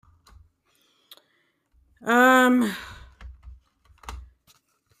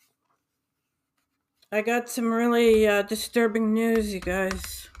I got some really disturbing news, you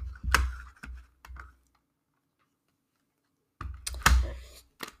guys.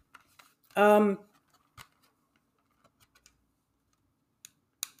 Um,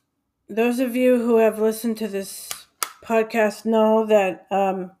 those of you who have listened to this podcast know that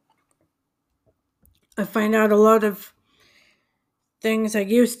I find out a lot of things I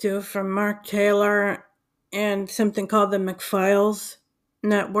used to from Mark Taylor and something called the McFiles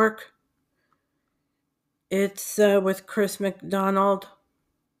Network. It's with Chris McDonald.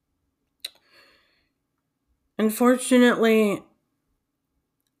 Unfortunately,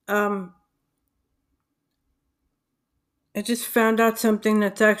 I just found out something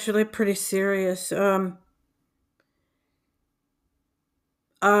that's actually pretty serious. Um,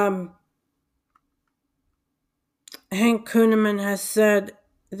 Hank Kuhneman has said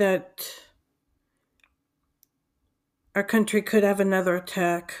that our country could have another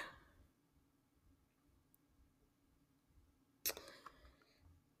attack.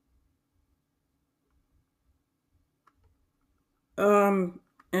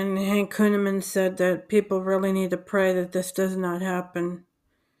 And Hank Kuhneman said that people really need to pray that this does not happen.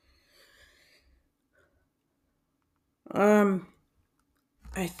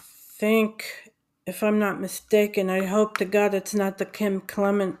 I think, if I'm not mistaken, I hope to God it's not the Kim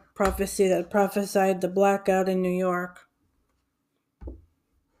Clement prophecy that prophesied the blackout in New York.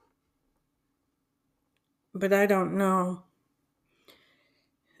 But I don't know.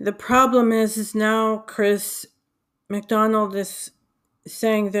 The problem is now Chris McDonald is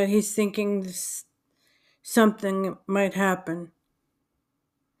saying that he's thinking something might happen.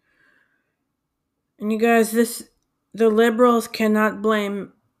 And you guys, the liberals cannot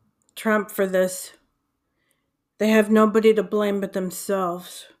blame Trump for this. They have nobody to blame but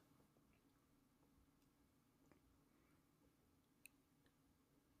themselves.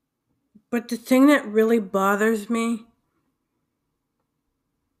 But the thing that really bothers me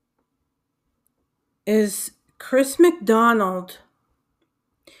is Chris McDonald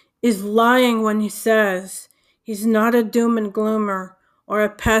is lying when he says he's not a doom and gloomer or a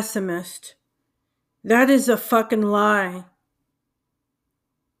pessimist. That is a fucking lie.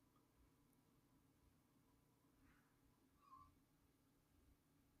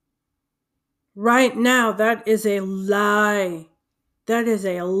 Right now, that is a lie. That is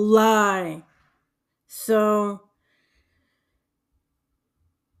a lie. So,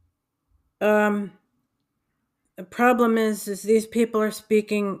 the problem is these people are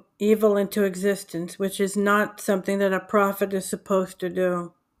speaking evil into existence, which is not something that a prophet is supposed to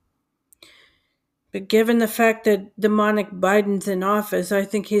do. But given the fact that demonic Biden's in office, I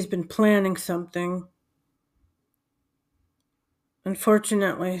think he's been planning something.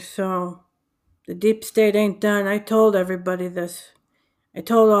 Unfortunately, so the deep state ain't done. I told everybody this. I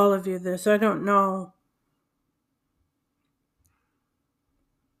told all of you this. I don't know.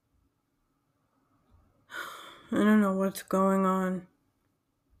 I don't know what's going on.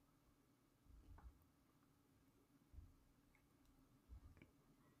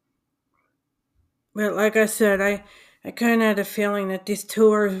 But like I said, I kind of had a feeling that these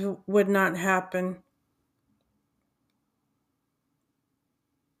tours would not happen.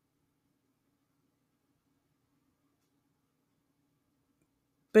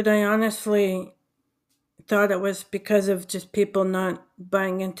 But I honestly thought it was because of just people not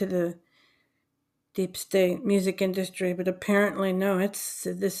buying into the deep state music industry. But apparently, no.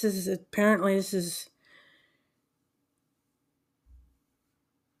 This is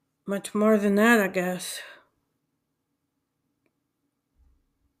much more than that, I guess.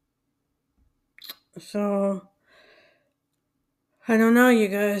 So I don't know, you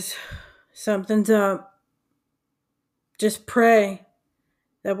guys. Something's up. Just pray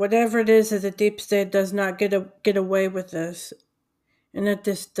that whatever it is that the deep state does not get away with this, and that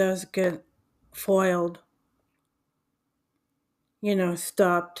this does get foiled.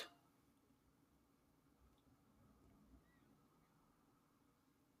 Stopped.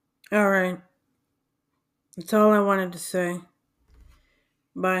 All right. That's all I wanted to say.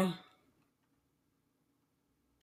 Bye.